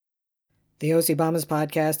The OC Bombers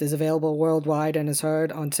podcast is available worldwide and is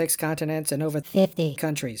heard on 6 continents and over 50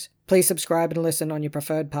 countries. Please subscribe and listen on your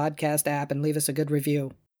preferred podcast app and leave us a good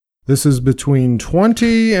review. This is between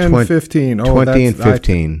 20 and 15. 20 and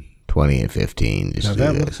 15. 20 and 15. Now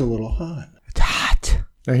that looks a little hot. It's hot.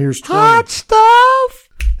 Now here's 20. Hot stuff.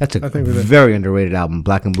 That's a very underrated album.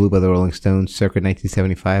 Black and Blue by the Rolling Stones, circa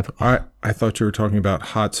 1975. I thought you were talking about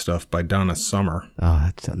Hot Stuff by Donna Summer. Oh,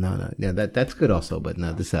 no. Yeah, that's good also, but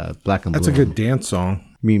no, this Black and Blue. That's a good dance song.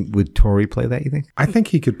 I mean, would Tori play that, you think? I think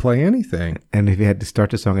he could play anything. And if he had to start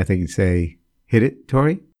the song, I think he'd say, hit it,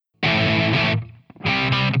 Tori?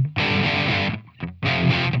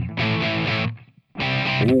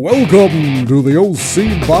 Welcome to the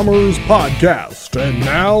OC Bombers podcast. And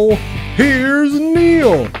now, here's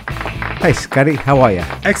Neil. Hi, Scotty. How are you?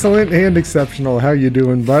 Excellent and exceptional. How you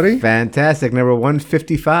doing, buddy? Fantastic. Number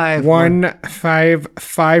 155.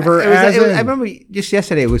 155er. I remember just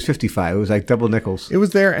yesterday it was 55. It was like double nickels. It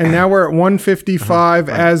was there, and now we're at 155,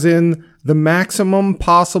 as in the maximum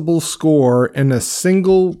possible score in a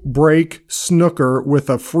single break snooker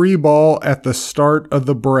with a free ball at the start of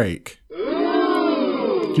the break.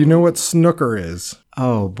 Do you know what snooker is?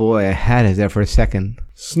 Oh boy, I had it there for a second.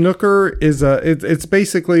 Snooker is it's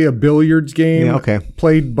basically a billiards game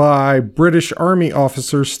played by British Army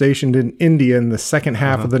officers stationed in India in the second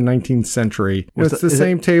half of the 19th century. It's the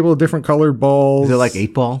same table, different colored balls. Is it like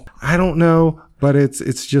 8-ball? I don't know, but it's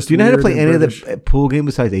just. Do you know how to play any of the pool game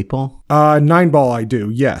besides 8-ball? 9-ball I do,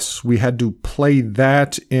 yes. We had to play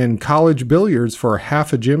that in college billiards for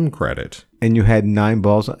half a gym credit. And you had 9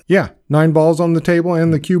 balls? Yeah, 9 balls on the table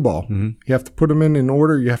and the cue ball. Mm-hmm. You have to put them in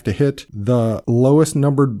order. You have to hit the lowest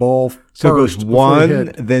numbered ball so it goes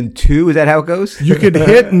 1, then 2? Is that how it goes? You could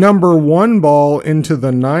hit number 1 ball into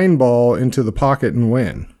the 9 ball into the pocket and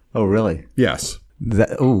win. Oh, really? Yes.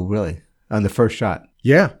 Really? On the first shot?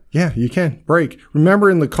 Yeah, you can. Break. Remember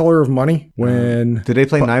in The Color of Money when... Did they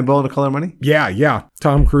play 9-ball in The Color of Money? Yeah.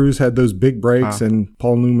 Tom Cruise had those big breaks and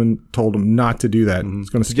Paul Newman told him not to do that. Mm-hmm. It's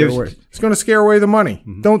going to scare away. It's going to scare away the money.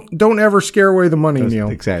 Mm-hmm. Don't ever scare away the money, Neil.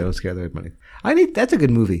 Exactly. Don't scare away the money. That's a good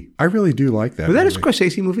movie. I really do like that. Was that a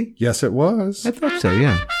Scorsese movie? Yes, it was. I thought so,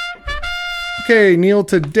 yeah. Okay, Neil,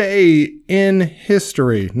 today in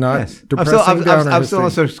history, not depressing downer I'm still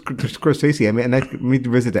on Scorsese. I mean, and I need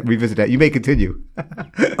to revisit that. You may continue.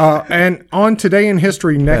 And on Today in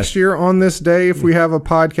History next year, on this day, if we have a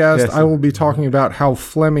podcast, I will be talking about how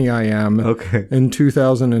phlegmy I am in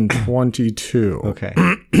 2022. Okay.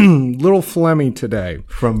 Little phlegmy today.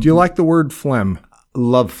 Do you like the word phlegm?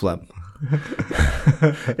 Love phlegm.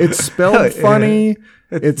 It's spelled funny.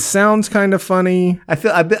 It sounds kind of funny. I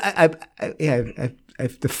feel the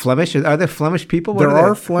Flemish. Are there Flemish people? There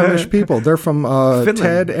are Flemish people. They're from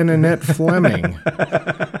Ted and Annette Fleming.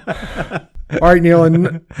 All right, Neil. In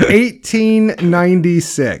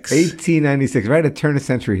 1896. 1896, right at turn of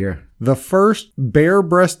century here. The first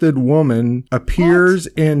bare-breasted woman appears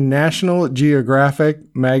in National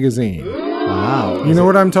Geographic magazine. Wow. You know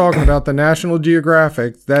what I'm talking about, the National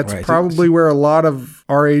Geographic. That's probably where a lot of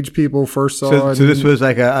our age people first saw it. So this was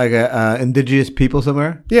like a indigenous people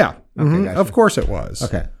somewhere? Yeah. Okay, gotcha. Of course it was.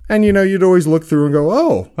 Okay. And, you'd always look through and go,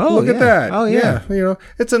 look at that. Oh, yeah.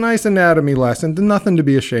 It's a nice anatomy lesson. Nothing to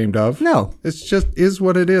be ashamed of. No. It's just is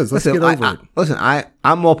what it is. Let's get over it. Listen,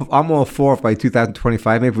 I'm all for by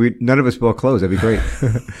 2025. Maybe none of us will clothes. That'd be great.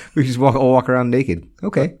 We just all walk around naked.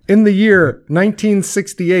 Okay. In the year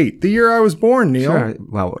 1968, the year I was born, Neil. Sure.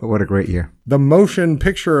 Wow, what a great year. The Motion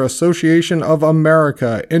Picture Association of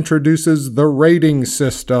America introduces the rating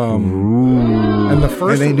system. Ooh. And the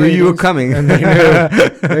first and they knew you were coming. And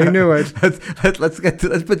they knew it. Let's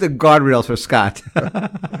put the guardrails for Scott.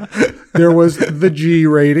 There was the G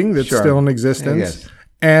rating that's still in existence.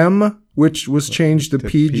 M, which was changed to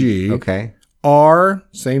PG. Okay. R,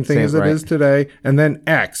 same thing as it is today. And then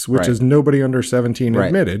X, which is nobody under 17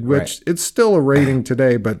 admitted, which it's still a rating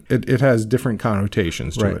today, but it has different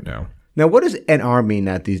connotations to it now. Now, what does NR mean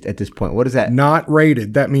at this point? What is that? Not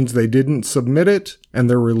rated. That means they didn't submit it, and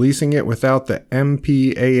they're releasing it without the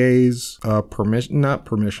MPAA's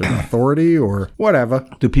authority or whatever.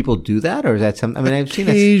 Do people do that, or is that something? I mean, I've seen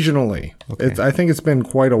it occasionally. Okay. I think it's been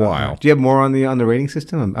quite a while. Do you have more on the rating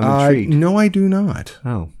system? I'm intrigued. No, I do not.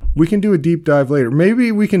 Oh. We can do a deep dive later.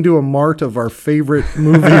 Maybe we can do a mart of our favorite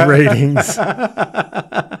movie ratings.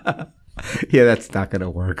 Yeah, that's not going to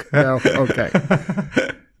work. No, okay.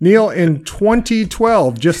 Neil, in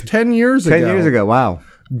 2012, just 10 years ago. 10 years ago, wow.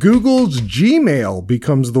 Google's Gmail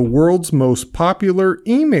becomes the world's most popular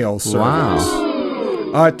email service.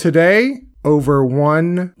 Wow. Today, over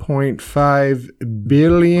 1.5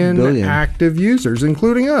 billion active users,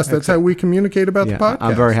 including us. That's how we communicate about the podcast.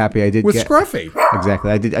 I'm very happy. I did with get Scruffy.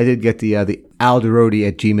 Exactly. I did get the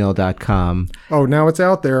alderodi@gmail.com. Oh, now it's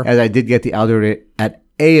out there. As I did get the alderodi at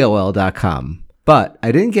AOL.com. But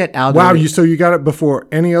I didn't get Alderodi. Wow, so you got it before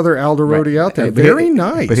any other Alderodi out there. Very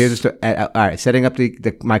nice. But here's all right, setting up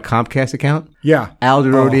my Comcast account. Yeah.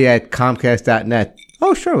 Alderodi at Comcast.net.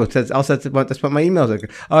 Oh, sure. I'll set that's what my email's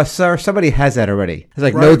like. Sir, somebody has that already. It's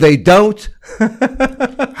like, no, they don't.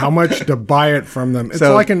 How much to buy it from them? It's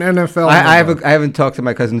like an NFL. I haven't talked to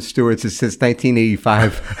my cousin Stuart since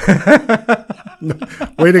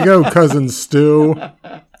 1985. Way to go, cousin Stu.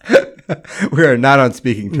 We are not on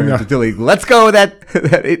speaking terms until let's go with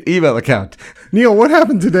that email account. Neil, what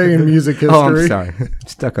happened today in music history? Oh, I'm sorry. I'm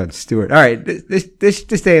stuck on Stewart. All right. This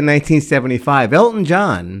day in 1975, Elton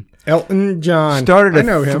John started a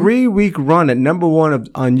 3-week run at number one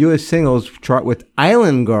on U.S. singles chart with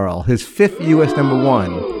Island Girl, his 5th U.S. number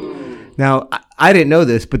one. Now, I didn't know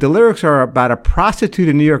this, but the lyrics are about a prostitute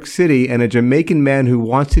in New York City and a Jamaican man who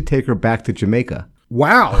wants to take her back to Jamaica.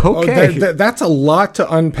 Wow. Okay. That's a lot to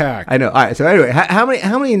unpack. I know. All right. So anyway, how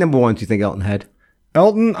many number ones do you think Elton had?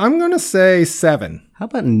 Elton, I'm going to say 7. How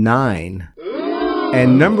about 9?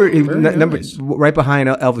 And number right behind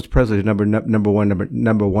Elvis Presley's number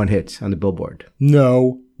one hits on the Billboard.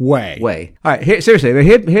 No way. All right. Seriously,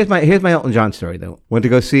 here's my Elton John story though. Went to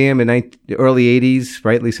go see him in the early '80s.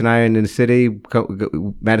 Right, Lisa and I in the city,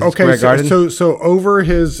 Madison Square Garden. So over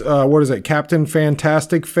his Captain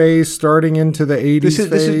Fantastic phase, starting into the '80s. This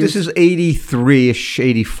is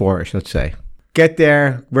 83ish, 84ish. Let's say. Get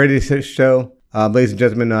there, ready to the show. Ladies and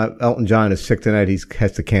gentlemen, Elton John is sick tonight. He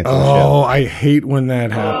has to cancel the show. Oh, I hate when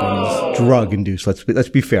that happens. Drug induced. Let's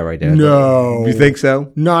be fair right there. No. You think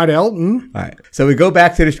so? Not Elton. All right. So we go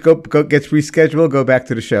back to the go gets rescheduled, go back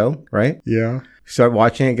to the show, right? Yeah. Start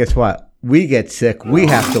watching it. Guess what? We get sick. We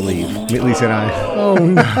have to leave. Lisa and I. Oh,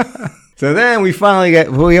 no. So then we finally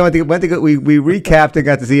we recapped and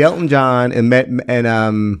got to see Elton John and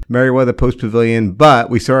Merriweather Post Pavilion, but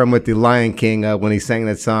we saw him with the Lion King when he sang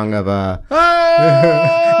that song of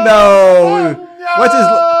no.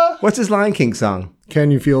 What's his Lion King song?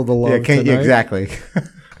 Can You Feel the Love Tonight? Exactly.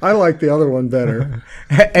 I like the other one better.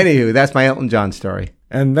 Anywho, that's my Elton John story.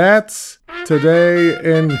 And that's today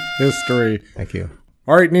in history. Thank you.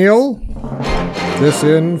 All right, Neil. This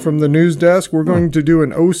in from the news desk. We're going to do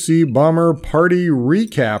an OC Bomber party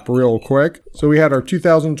recap real quick. So we had our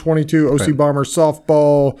 2022 OC Bomber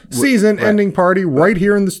softball season-ending party right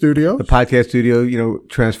here in the studio. The podcast studio,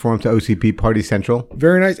 transformed to OCP Party Central.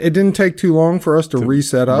 Very nice. It didn't take too long for us to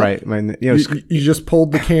reset up. Right. You just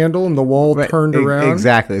pulled the candle and the wall turned around.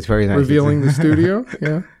 Exactly. It's very nice. Revealing the studio.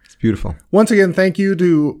 Yeah. Beautiful. Once again, thank you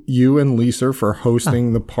to you and Lisa for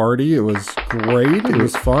hosting the party. It was great. It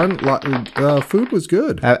was fun. Food was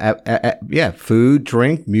good. Yeah, food,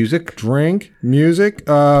 drink, music. Some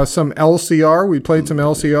LCR. We played some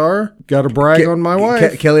LCR. Got to brag on my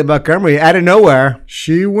wife. Kelly Montgomery, out of nowhere.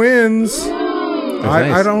 She wins.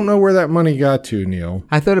 I don't know where that money got to, Neil.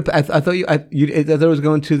 I thought it was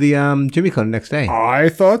going to the Jimmy Club next day. I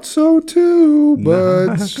thought so too,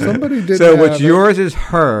 but somebody did. So what's yours is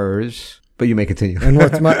hers, but you may continue. And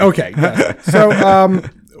what's my okay? Yes. So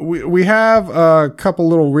we have a couple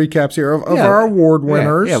little recaps here of our award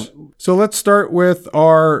winners. Yeah. So let's start with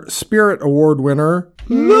our Spirit Award winner,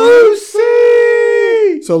 Lucy.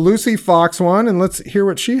 So Lucy Fox won, and let's hear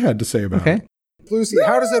what she had to say about it. Lucy,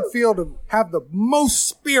 how does it feel to have the most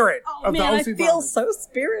spirit of the OC I feel so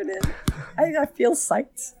spirited. I feel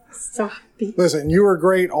psyched. So happy. Listen, you were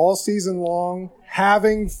great all season long,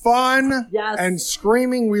 having fun and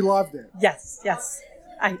screaming. We loved it. Yes.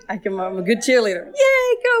 I'm a good cheerleader.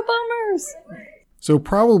 Yay, go Bombers! So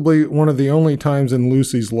probably one of the only times in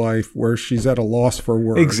Lucy's life where she's at a loss for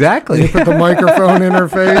words. Exactly. You put the microphone in her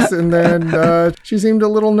face, and then she seemed a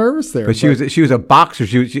little nervous there. But she was a boxer.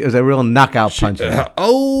 She was a real knockout puncher.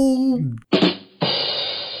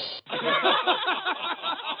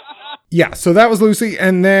 Yeah, so that was Lucy.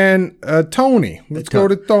 And then Tony. Let's go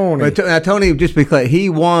to Tony. Tony, just to be clear, he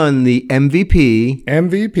won the MVP,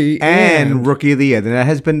 and Rookie of the Year. And that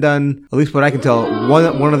has been done, at least what I can tell,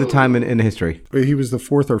 one other time in history. He was the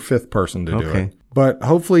 4th or 5th person to do it. But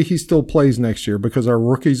hopefully he still plays next year because our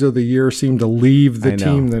Rookies of the Year seem to leave the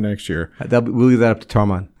team the next year. We'll leave that up to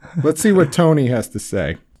Tarman. Let's see what Tony has to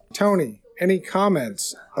say. Tony, any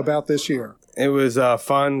comments about this year? It was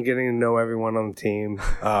fun getting to know everyone on the team,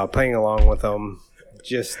 playing along with them,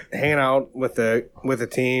 just hanging out with the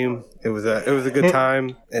team. It was a good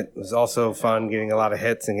time. It was also fun getting a lot of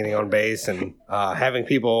hits and getting on base and having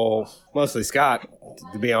people, mostly Scott,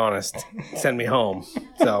 to be honest, send me home.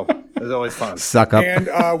 So it was always fun. Suck up.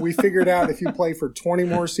 And we figured out if you play for 20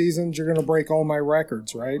 more seasons, you're going to break all my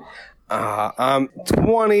records, right?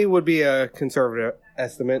 20 would be a conservative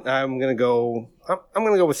estimate. I'm gonna go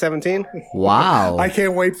with 17. Wow. I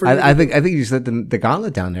can't wait for. I think you set the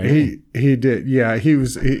gauntlet down there. He did. Yeah, he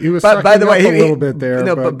was. He was. By the way, a little bit there.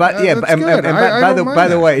 No, but by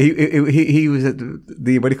the way, he was at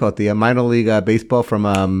the what do you call it? The minor league baseball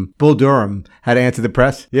from Bull Durham. Had to answer the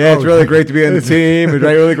press. Yeah, it's really great to be on the team. It's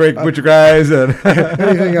really great with you guys. And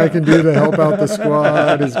anything I can do to help out the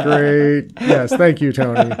squad is great. Yes, thank you,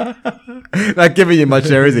 Tony. Not giving you much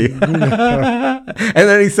there, is he? And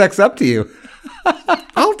then he sucks up to you.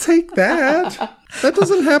 I'll take that. That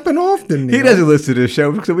doesn't happen often. He doesn't listen to the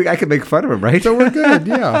show, so I can make fun of him, right? So we're good,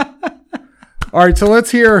 yeah. All right, so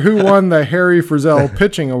let's hear who won the Harry Frizzell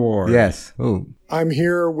Pitching Award. Yes. Ooh. I'm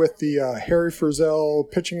here with the Harry Frizzell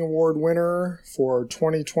Pitching Award winner for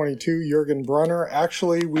 2022, Jurgen Brunner.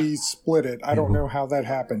 Actually, we split it. I don't know how that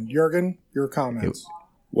happened. Jurgen, your comments.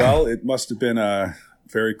 Well, it must have been a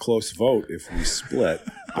very close vote if we split.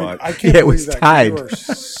 But I can't believe that. Tied. You are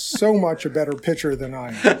so much a better pitcher than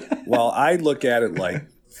I am. Well, I look at it like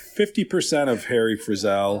 50% of Harry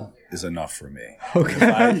Frizzell is enough for me.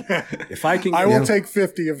 Okay. If I can, I will take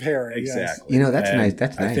 50 of Harry. Exactly. Yes. That's nice.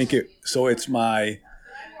 That's nice. I think it's my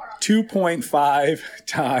 2.5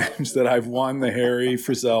 times that I've won the Harry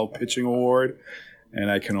Frizzell Pitching Award, and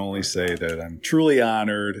I can only say that I'm truly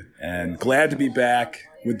honored and glad to be back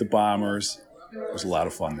with the Bombers. It was a lot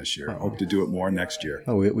of fun this year. I hope to do it more next year.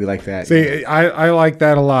 Oh, we like that. See, yeah. I like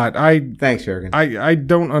that a lot. Thanks, Jurgen. I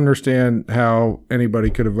don't understand how anybody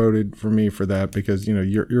could have voted for me for that because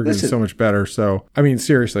Jurgen's so much better. So I mean,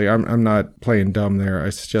 seriously, I'm not playing dumb there.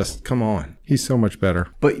 It's just come on, he's so much better.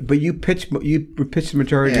 But you pitched the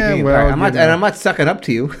majority of the game. Well, I'm not sucking up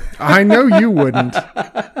to you. I know you wouldn't.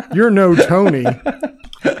 You're no Tony.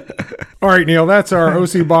 All right, Neil, that's our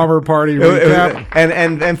OC Bomber Party recap.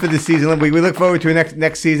 And for the season, we look forward to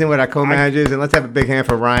next season with our co-managers, and let's have a big hand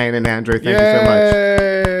for Ryan and Andre. Thank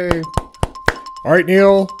you so much. All right,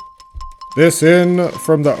 Neil, this in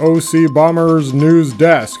from the OC Bombers news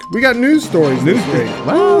desk. We got news stories this week.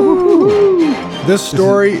 Woo-hoo. This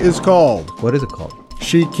story is called... What is it called?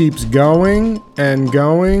 She keeps going and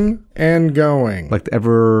going and going. Like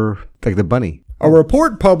the bunny. A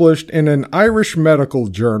report published in an Irish medical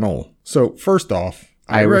journal. So, first off,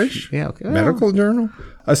 Irish yeah, okay. medical journal?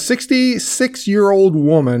 A 66-year-old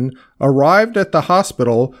woman arrived at the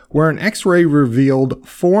hospital where an x-ray revealed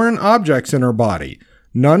foreign objects in her body.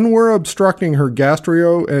 None were obstructing her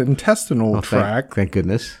gastrointestinal tract. Thank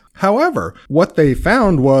goodness. However, what they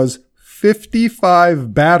found was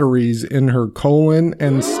 55 batteries in her colon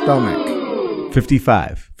and stomach.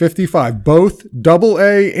 55, both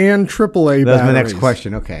AA and AAA batteries. That's my next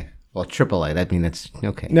question. Okay. Well, AAA, that's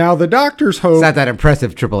okay. Now, the doctors hope... It's not that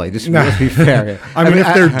impressive, AAA. Let's be fair. I mean, if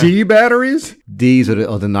they're D batteries... D's or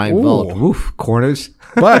the 9-volt. Oof, corners.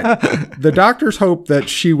 But the doctors hope that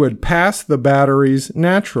she would pass the batteries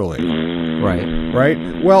naturally.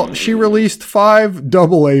 Right? Well, she released 5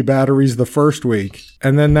 AA batteries the first week,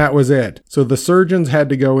 and then that was it. So the surgeons had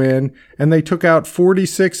to go in, and they took out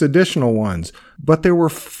 46 additional ones. But there were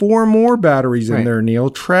 4 more batteries in there, Neil,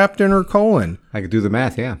 trapped in her colon. I could do the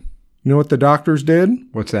math, yeah. You know what the doctors did?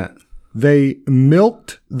 What's that? They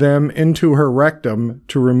milked them into her rectum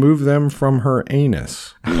to remove them from her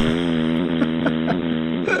anus.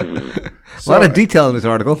 A lot of detail in this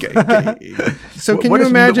article. So can you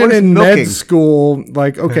imagine in med school,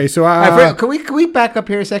 like, okay, so can we back up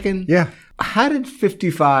here a second? Yeah. How did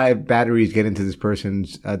 55 batteries get into this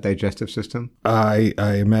person's digestive system? I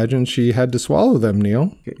imagine she had to swallow them,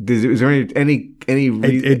 Neil. Is there any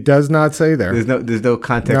reason? It does not say there. There's no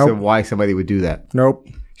context of why somebody would do that. Nope.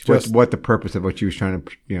 What the purpose of what she was trying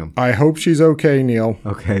to, I hope she's okay, Neil.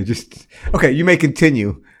 Okay, you may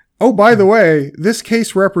continue. Oh, by the way, this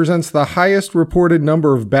case represents the highest reported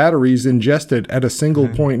number of batteries ingested at a single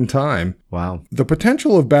point in time. Wow. The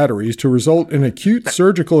potential of batteries to result in acute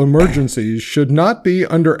surgical emergencies should not be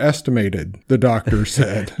underestimated, the doctor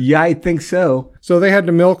said. Yeah, I think so. So they had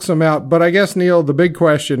to milk some out. But I guess, Neil, the big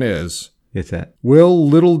question is, it's that. Will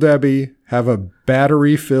Little Debbie have a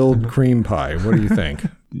battery-filled cream pie? What do you think?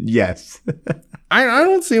 Yes. I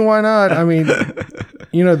don't see why not. I mean,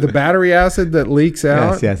 the battery acid that leaks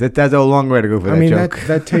out. Yes. That's a long way to go for that joke.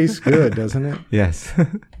 That tastes good, doesn't it? Yes.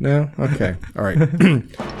 No? Okay. All right.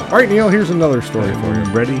 All right, Neil, here's another story for you.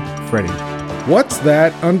 Ready, Freddy? What's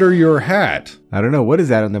that under your hat? I don't know. What is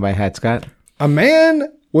that under my hat, Scott? A man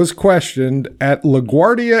was questioned at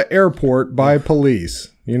LaGuardia Airport by police.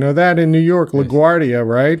 You know that in New York, LaGuardia,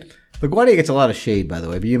 right? LaGuardia gets a lot of shade, by the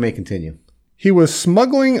way, but you may continue. He was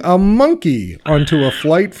smuggling a monkey onto a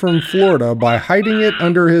flight from Florida by hiding it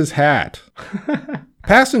under his hat.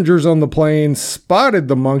 Passengers on the plane spotted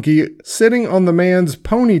the monkey sitting on the man's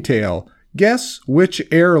ponytail. Guess which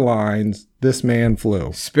airlines this man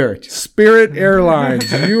flew? Spirit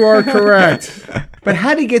Airlines. You are correct. But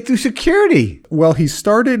how did he get through security? Well, he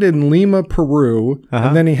started in Lima, Peru,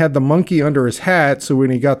 and then he had the monkey under his hat. So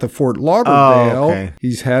when he got to Fort Lauderdale,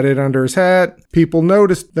 he's had it under his hat. People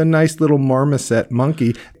noticed the nice little marmoset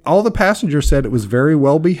monkey. All the passengers said it was very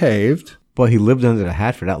well behaved. Boy, he lived under the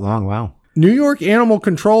hat for that long. Wow. New York Animal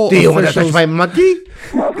Control Do you want to touch my monkey?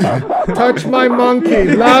 Touch my monkey.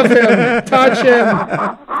 Love him. Touch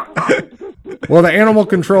him. Well, the animal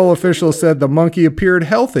control official said the monkey appeared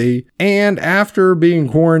healthy and after being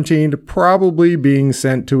quarantined, probably being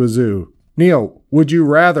sent to a zoo. Neil, would you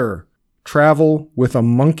rather travel with a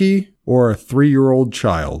monkey or a 3-year-old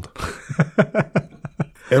child?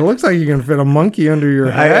 It looks like you can fit a monkey under your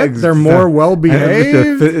hat. They're more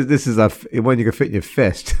well-behaved. This is one you can fit in your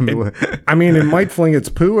fist. I mean, it might fling its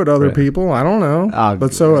poo at other people. I don't know.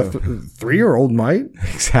 But so a 3-year-old might.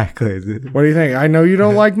 Exactly. What do you think? I know you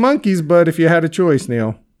don't like monkeys, but if you had a choice,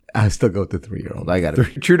 Neil. I still go with the 3-year-old. I got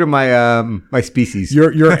it. True to my my species.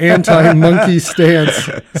 Your anti-monkey stance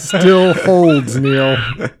still holds, Neil.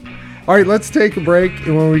 All right, let's take a break.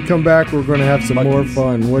 And when we come back, we're going to have some more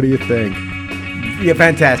fun. What do you think? Yeah,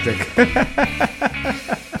 fantastic.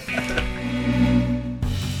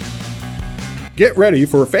 Get ready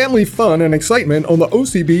for family fun and excitement on the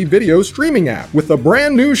OCB video streaming app with the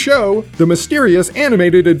brand new show, The Mysterious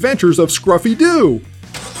Animated Adventures of Scruffy-Doo.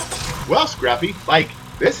 Well, Scruffy,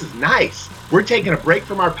 this is nice. We're taking a break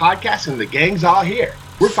from our podcast and the gang's all here.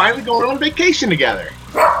 We're finally going on vacation together.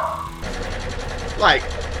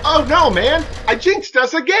 Oh no, man, I jinxed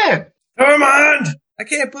us again. Armand! I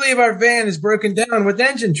can't believe our van is broken down with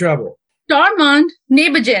engine trouble. Tormund,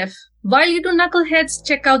 neighbor Jeff, while you two knuckleheads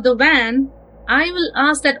check out the van, I will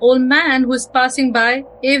ask that old man who's passing by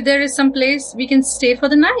if there is some place we can stay for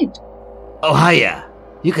the night. Oh, hiya.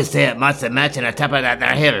 You can stay at Monster Mansion on top of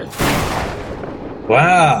that hill.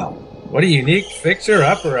 Wow, what a unique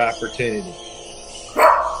fixer-upper opportunity.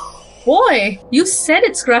 Boy, you said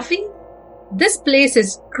it, Scruffy. This place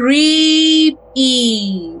is creepy.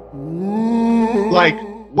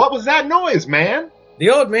 What was that noise, man? The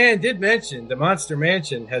old man did mention the Monster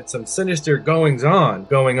Mansion had some sinister goings-on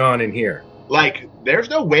going on in here. There's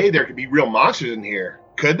no way there could be real monsters in here,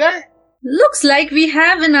 could there? Looks like we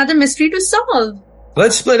have another mystery to solve.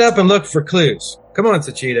 Let's split up and look for clues. Come on,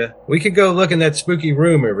 Sachita. We could go look in that spooky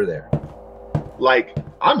room over there.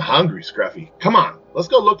 I'm hungry, Scruffy. Come on, let's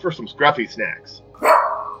go look for some Scruffy snacks.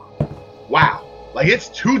 Wow, it's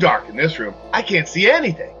too dark in this room. I can't see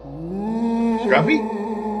anything.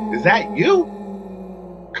 Scruffy? Is that you?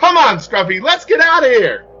 Come on, Scruffy, let's get out of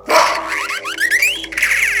here!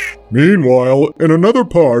 Meanwhile, in another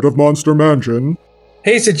part of Monster Mansion...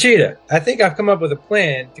 Hey, Sachita, I think I've come up with a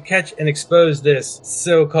plan to catch and expose this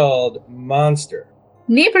so-called monster.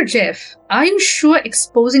 Neighbor Jeff, are you sure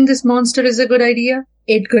exposing this monster is a good idea?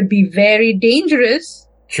 It could be very dangerous.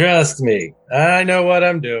 Trust me, I know what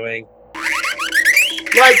I'm doing.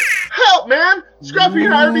 Help, man! Scruffy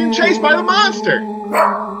and I are being chased by the monster!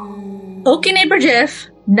 Okay, neighbor Jeff,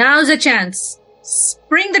 now's a chance.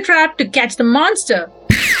 Spring the trap to catch the monster.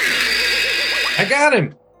 I got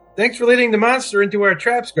him! Thanks for leading the monster into our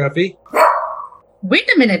trap, Scruffy. Wait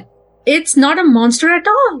a minute. It's not a monster at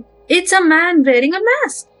all. It's a man wearing a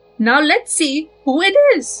mask. Now let's see who it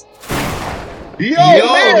is. Yo,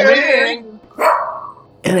 man!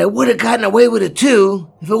 And I would have gotten away with it too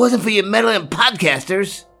if it wasn't for you meddling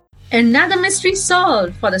podcasters. Another mystery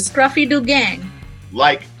solved for the Scruffy-Doo gang.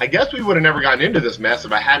 I guess we would have never gotten into this mess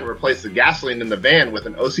if I hadn't replaced the gasoline in the van with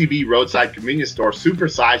an OCB roadside convenience store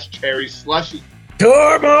supersized cherry slushie.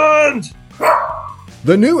 Tormund!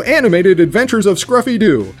 The new animated Adventures of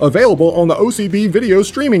Scruffy-Doo, available on the OCB video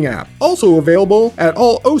streaming app. Also available at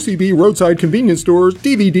all OCB roadside convenience stores,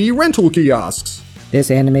 DVD rental kiosks. This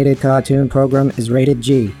animated cartoon program is rated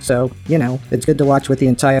G, so, it's good to watch with the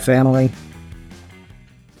entire family.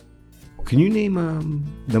 Can you name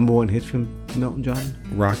number one hits from Elton John?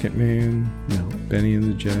 Rocket Man. No. Benny and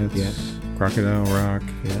the Jets. Yes. Crocodile Rock.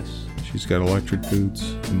 Yes. She's got electric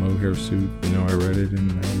boots, a mohair suit. I read it in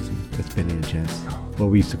the magazine. That's Benny and the Jets. What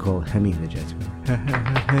we used to call Hemi and the Jets.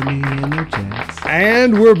 Hemi and the Jets.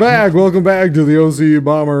 And we're back. Welcome back to the OC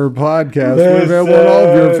Bomber podcast. We're available on all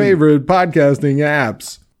of your favorite podcasting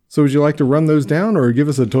apps. So would you like to run those down or give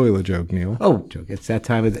us a toilet joke, Neil? Oh, joke. It's that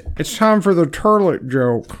time of the... It's time for the toilet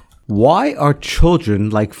joke. Why are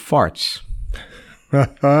children like farts?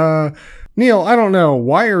 Neil, I don't know.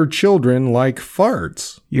 Why are children like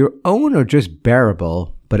farts? Your own are just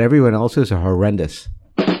bearable, but everyone else's are horrendous.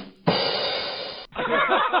 It's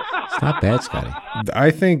not bad, Scotty.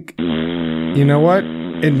 I think, you know what?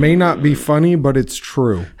 It may not be funny, but it's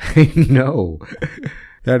true. I know.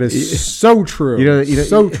 That is so true.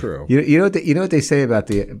 So true. You know what they say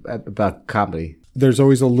about comedy? There's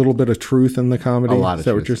always a little bit of truth in the comedy. A lot of Is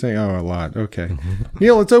that truth. what you're saying? Oh, a lot. Okay.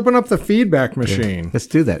 Neil, let's open up the feedback machine. Yeah. Let's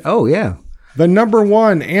do that. Oh, yeah. The number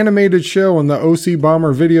one animated show on the OC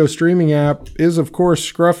Bomber video streaming app is, of course,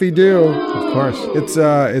 Scruffy Doo. Of course.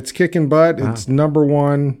 It's kicking butt. Wow. It's number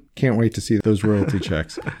one. Can't wait to see those royalty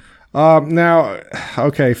checks. Now,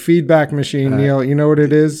 okay, feedback machine, Neil. You know what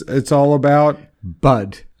it is? It's all about?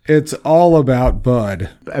 Bud. It's all about Bud.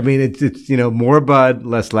 I mean, it's more Bud,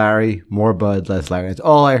 less Larry, more Bud, less Larry. That's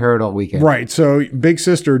all I heard all weekend. Right. So big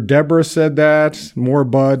sister Deborah said that. More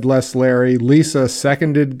Bud, less Larry. Lisa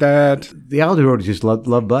seconded that. The Alder Road just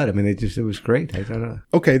love Bud. I mean, it was great. I don't know.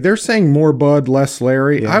 Okay, they're saying more Bud, less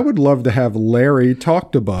Larry. Yeah. I would love to have Larry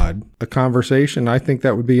talk to Bud, a conversation. I think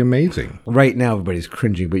that would be amazing. Right now, everybody's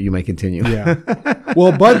cringing, but you might continue. Yeah.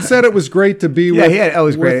 Well, Bud said it was great to be with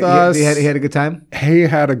us. He had a good time? He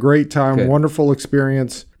had a great time. Good. Wonderful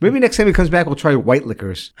experience. Maybe next time he comes back, we'll try white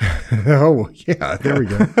liquors. Oh, yeah. There we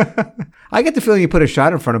go. I get the feeling you put a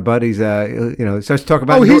shot in front of Bud. He's, starts talking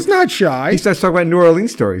about... Oh, he's not shy. He starts talking about New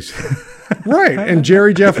Orleans stories. Right. And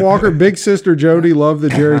Jerry Jeff Walker, big sister Jody loved the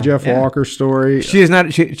Jerry Jeff Walker story. She is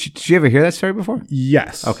not... She ever hear that story before?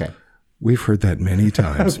 Yes. Okay. We've heard that many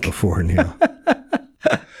times before, Neil.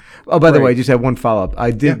 Oh, by the way, I just had one follow-up.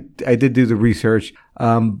 I did do the research.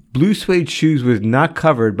 Blue suede shoes was not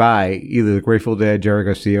covered by either the Grateful Dead, Jerry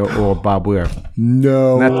Garcia, or Bob Weir.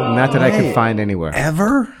 No, not that I could find anywhere.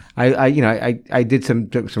 Ever? I did some.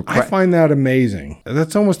 I find that amazing.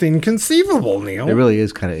 That's almost inconceivable, Neil. It really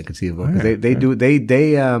is kind of inconceivable. Okay. They've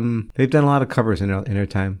done a lot of covers in their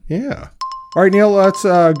time. Yeah. All right, Neil. Let's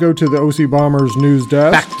go to the OC Bombers news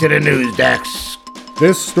desk. Back to the news desk.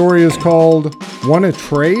 This story is called "Want to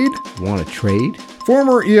Trade?" Want to trade?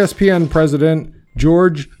 Former ESPN president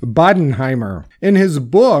George Bodenheimer, in his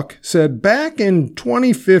book, said back in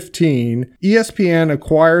 2015, ESPN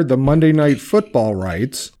acquired the Monday Night Football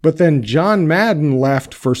rights, but then John Madden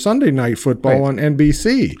left for Sunday Night Football on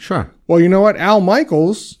NBC. Sure. Well, you know what? Al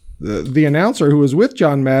Michaels, the announcer who was with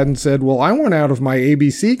John Madden, said, well, I want out of my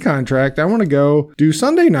ABC contract. I want to go do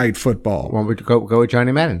Sunday Night Football. Want me to go with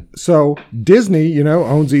Johnny Madden? So Disney,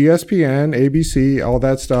 owns ESPN, ABC, all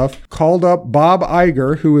that stuff, called up Bob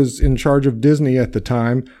Iger, who was in charge of Disney at the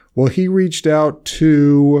time. Well, he reached out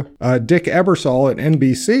to Dick Ebersol at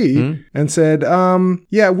NBC and said,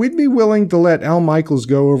 yeah, we'd be willing to let Al Michaels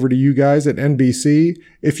go over to you guys at NBC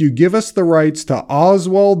if you give us the rights to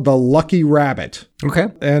Oswald the Lucky Rabbit. Okay.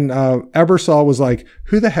 And Ebersol was like,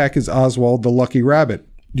 who the heck is Oswald the Lucky Rabbit?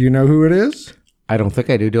 Do you know who it is? I don't think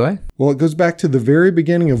I do I? Well, it goes back to the very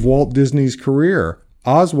beginning of Walt Disney's career.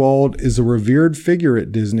 Oswald is a revered figure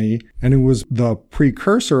at Disney, and it was the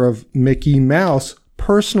precursor of Mickey Mouse,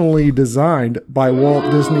 personally designed by Walt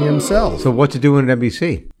Disney himself. So what's it doing at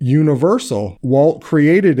NBC? Universal. Walt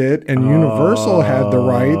created it, and Universal had the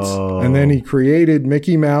rights, and then he created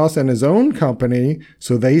Mickey Mouse and his own company,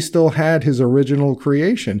 so they still had his original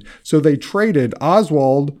creation. So they traded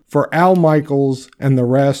Oswald for Al Michaels, and the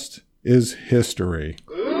rest is history.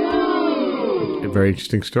 A very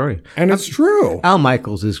interesting story. And it's true. Al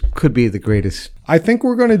Michaels could be the greatest. I think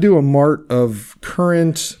we're going to do a mart of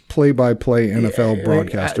current play-by-play NFL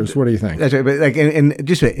broadcasters. What do you think? That's right. But and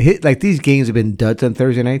just like these games have been duds on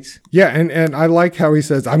Thursday nights. Yeah, and I like how he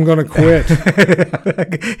says, "I'm going to quit."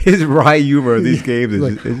 His wry humor of these games is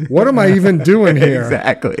like, what am I even doing here?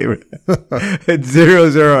 Exactly. It's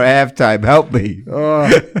 0-0 halftime. Help me. All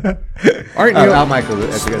right, Neil. Al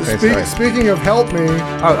Michaels. Speaking of help me.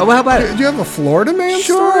 Oh, well, how about it? Do you have a Florida man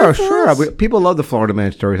story? Sure. People love the Florida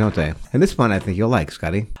man stories, don't they? And this one I think you'll like,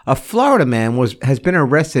 Scotty. A Florida man has been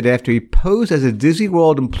arrested after he posed as a Disney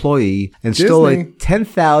World employee and stole a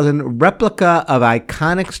 10,000 replica of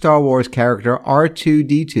iconic Star Wars character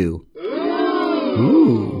R2-D2.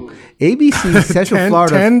 Ooh. ABC Central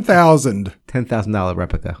Florida. $10,000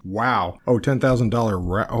 replica. Wow. Oh,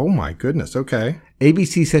 $10,000. Oh, my goodness. Okay.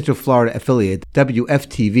 ABC Central Florida affiliate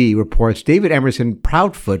WFTV reports David Emerson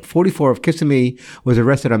Proudfoot, 44 of Kissimmee, was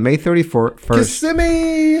arrested on May 31st.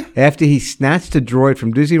 Kissimmee! After he snatched a droid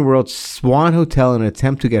from Disney World's Swan Hotel in an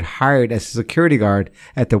attempt to get hired as a security guard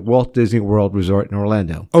at the Walt Disney World Resort in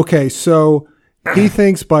Orlando. Okay, so He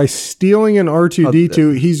thinks by stealing an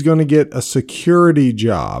R2-D2, he's going to get a security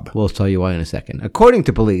job. We'll tell you why in a second. According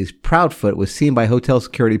to police, Proudfoot was seen by hotel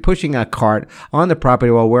security pushing a cart on the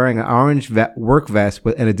property while wearing an orange work vest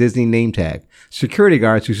and a Disney name tag. Security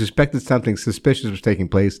guards who suspected something suspicious was taking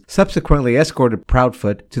place subsequently escorted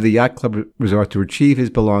Proudfoot to the Yacht Club Resort to retrieve his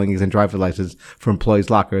belongings and driver's license from employees'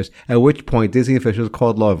 lockers, at which point Disney officials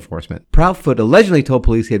called law enforcement. Proudfoot allegedly told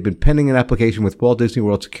police he had been pending an application with Walt Disney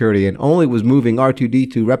World Security and only was moving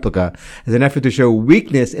R2-D2 replica as an effort to show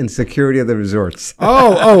weakness in security of the resorts.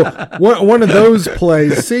 One of those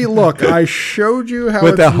plays. See, look, I showed you how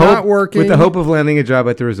it's not working. With the hope of landing a job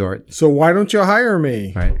at the resort. So why don't you hire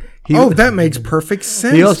me? Right. That makes perfect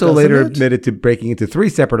sense. He also later admitted to breaking into 3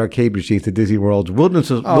 separate arcade machines at Disney World's Wilderness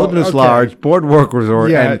Lodge, Boardwalk Resort,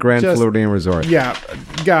 and Grand Floridian Resort. Yeah,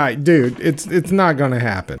 dude, it's not going to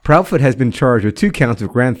happen. Proudfoot has been charged with 2 counts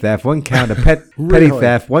of grand theft, 1 count of petty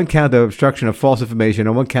theft, 1 count of obstruction of false information,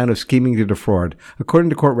 and 1 count of scheming to defraud. According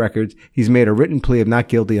to court records, he's made a written plea of not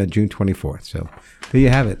guilty on June 24th. So there you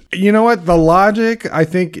have it. You know what? The logic, I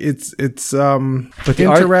think it's interesting.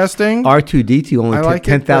 R2-D2 only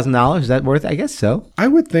 $10,000. Is that worth it? I guess so. I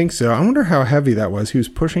would think so. I wonder how heavy that was. He was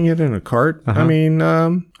pushing it in a cart. I mean,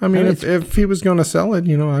 if he was going to sell it, I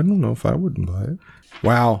don't know if I wouldn't buy it.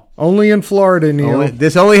 Wow. Only in Florida, Neil.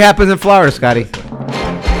 This only happens in Florida, Scotty.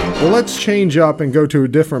 Well, let's change up and go to a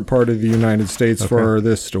different part of the United States for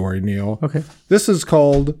this story, Neil. Okay. This is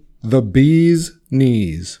called The Bee's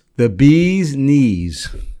Knees. The Bee's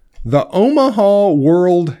Knees. The Omaha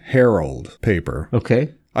World Herald paper.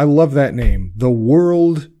 Okay. I love that name. The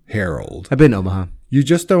World Herald. I've been to Omaha. You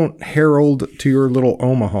just don't herald to your little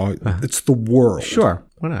Omaha. It's the world. Sure.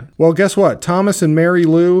 Why not? Well, guess what? Thomas and Mary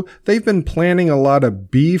Lou, they've been planting a lot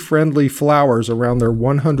of bee-friendly flowers around their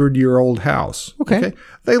 100-year-old house. Okay.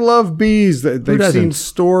 They love bees. They've seen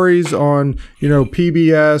stories on,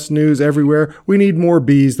 PBS, news everywhere. We need more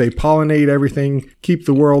bees. They pollinate everything, keep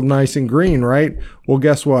the world nice and green, right? Well,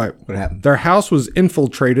 guess what? What happened? Their house was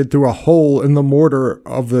infiltrated through a hole in the mortar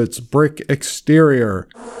of its brick exterior.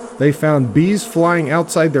 They found bees flying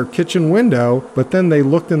outside their kitchen window, but then they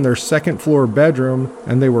looked in their second-floor bedroom,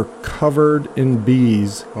 and they were covered in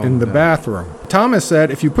bees in the bathroom. Thomas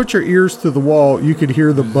said if you put your ears to the wall, you could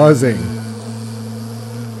hear the buzzing.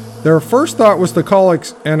 Their first thought was to call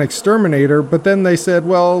an exterminator, but then they said,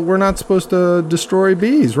 well, we're not supposed to destroy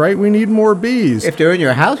bees, right? We need more bees. If they're in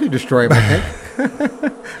your house, you destroy them, I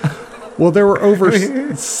think. Well, there were over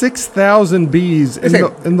 6,000 bees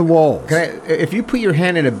in the walls. If you put your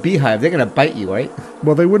hand in a beehive, they're going to bite you, right?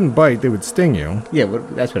 Well, they wouldn't bite. They would sting you. Yeah,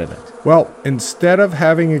 that's what I meant. Well, instead of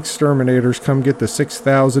having exterminators come get the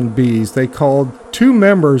 6,000 bees, they called 2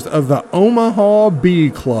 members of the Omaha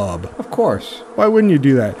Bee Club. Of course. Why wouldn't you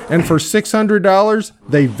do that? And for $600,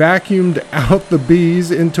 they vacuumed out the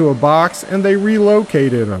bees into a box and they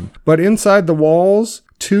relocated them. But inside the walls,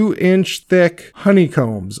 2-inch thick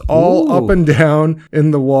honeycombs all up and down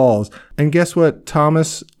in the walls. And guess what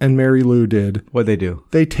Thomas and Mary Lou did? What'd they do?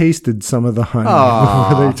 They tasted some of the honey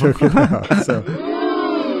before they took it out. So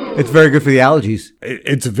it's very good for the allergies.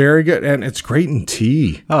 It's very good, and it's great in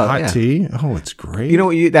tea. Hot tea. Oh, it's great. You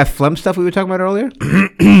know that phlegm stuff we were talking about earlier?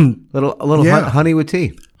 little honey with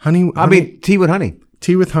tea. Tea with honey.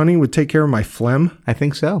 Tea with honey would take care of my phlegm? I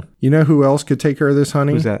think so. You know who else could take care of this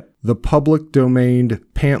honey? Who's that? The public domained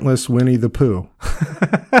pantless Winnie the Pooh.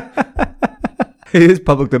 It is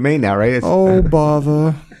public domain now, right? Oh,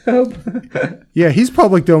 bother. Yeah, he's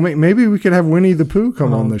public domain. Maybe we could have Winnie the Pooh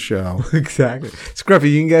come on the show. Exactly.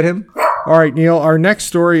 Scruffy, you can get him? All right, Neil, our next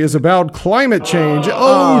story is about climate change.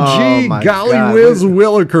 Golly whiz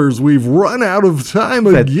willikers. We've run out of time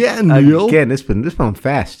again, Neil. Again, this one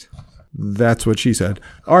fast. That's what she said.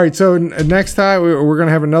 All right, so next time we're going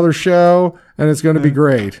to have another show, and it's going to be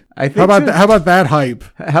great. I think how about that hype?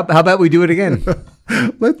 How about we do it again?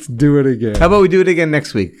 Let's do it again. How about we do it again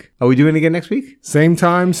next week? Are we doing it again next week? Same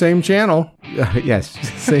time, same channel. Yes.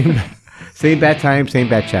 Same bad time, same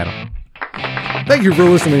bad channel. Thank you for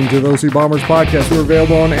listening to the OC Bombers podcast. We're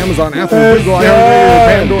available on Amazon, Apple, Google, iHeartRadio,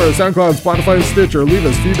 Pandora, SoundCloud, Spotify, and Stitcher. Leave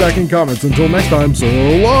us feedback and comments. Until next time, so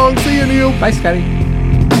long. See you, Neil. Bye, Scotty.